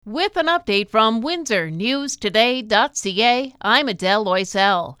With an update from WindsorNewsToday.ca, I'm Adele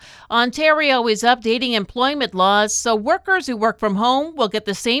Loisel. Ontario is updating employment laws so workers who work from home will get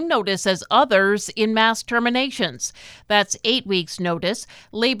the same notice as others in mass terminations. That's 8 weeks' notice.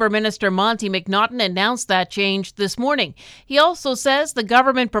 Labour Minister Monty McNaughton announced that change this morning. He also says the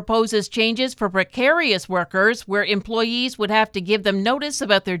government proposes changes for precarious workers where employees would have to give them notice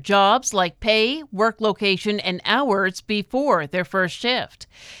about their jobs like pay, work location, and hours before their first shift.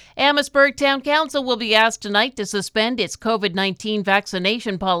 Amherstburg Town Council will be asked tonight to suspend its COVID-19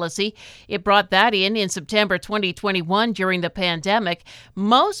 vaccination policy. It brought that in September 2021 during the pandemic.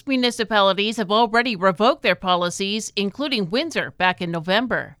 Most municipalities have already revoked their policies, including Windsor back in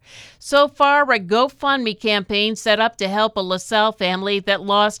November. So far, a GoFundMe campaign set up to help a LaSalle family that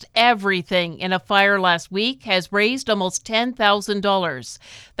lost everything in a fire last week has raised almost $10,000.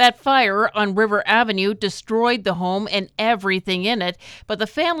 That fire on River Avenue destroyed the home and everything in it, but the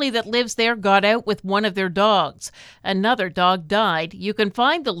family that lives there got out with one of their dogs. Another dog died. You can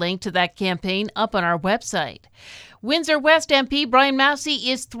find the link to that campaign up on our website. Windsor West MP Brian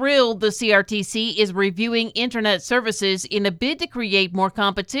Massey is thrilled the CRTC is reviewing internet services in a bid to create more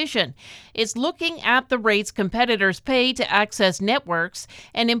competition. It's looking at the rates competitors pay to access networks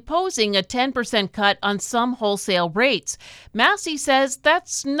and imposing a 10% cut on some wholesale rates. Massey says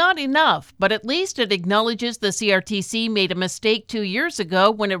that's not enough, but at least it acknowledges the CRTC made a mistake 2 years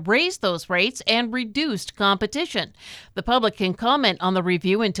ago when it raised those rates and reduced competition. The public can comment on the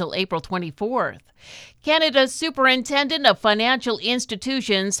review until April 24th. Canada's Superintendent of Financial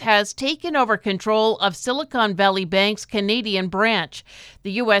Institutions has taken over control of Silicon Valley Bank's Canadian branch.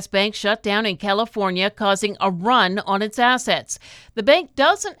 The U.S. bank shut down in California, causing a run on its assets. The bank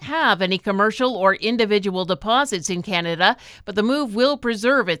doesn't have any commercial or individual deposits in Canada, but the move will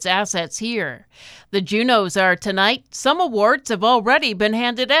preserve its assets here. The Junos are tonight. Some awards have already been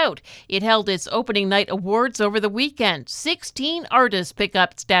handed out. It held its opening night awards over the weekend. 16 artists pick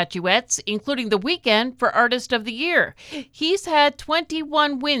up statuettes, including the Weeknd for Artist of the Year. He's had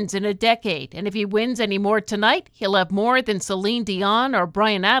 21 wins in a decade, and if he wins any more tonight, he'll have more than Celine Dion or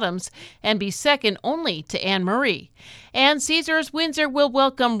Bryan Adams and be second only to Anne Murray. And Caesars Windsor will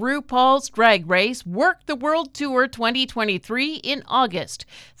welcome RuPaul's Drag Race Work the World Tour 2023 in August.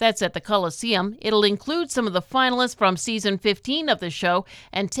 That's at the Coliseum. It'll include some of the finalists from season 15 of the show,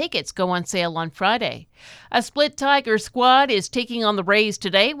 and tickets go on sale on Friday. A split Tiger squad is taking on the Rays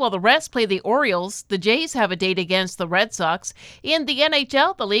today, while the rest play the Orioles. The Jays have a date against the Red Sox. In the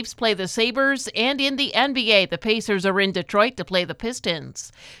NHL, the Leafs play the Sabres, and in the NBA, the Pacers are in Detroit to play the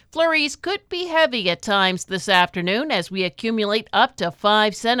Pistons. Flurries could be heavy at times this afternoon as we accumulate up to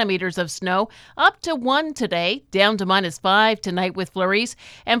 5 centimeters of snow, up to 1 today, down to -5 tonight with flurries,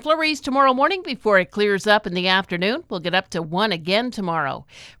 and flurries tomorrow morning before it clears up in the afternoon. We'll get up to 1 again tomorrow.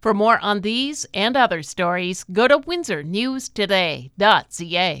 For more on these and other stories, go to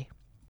WindsorNewsToday.ca.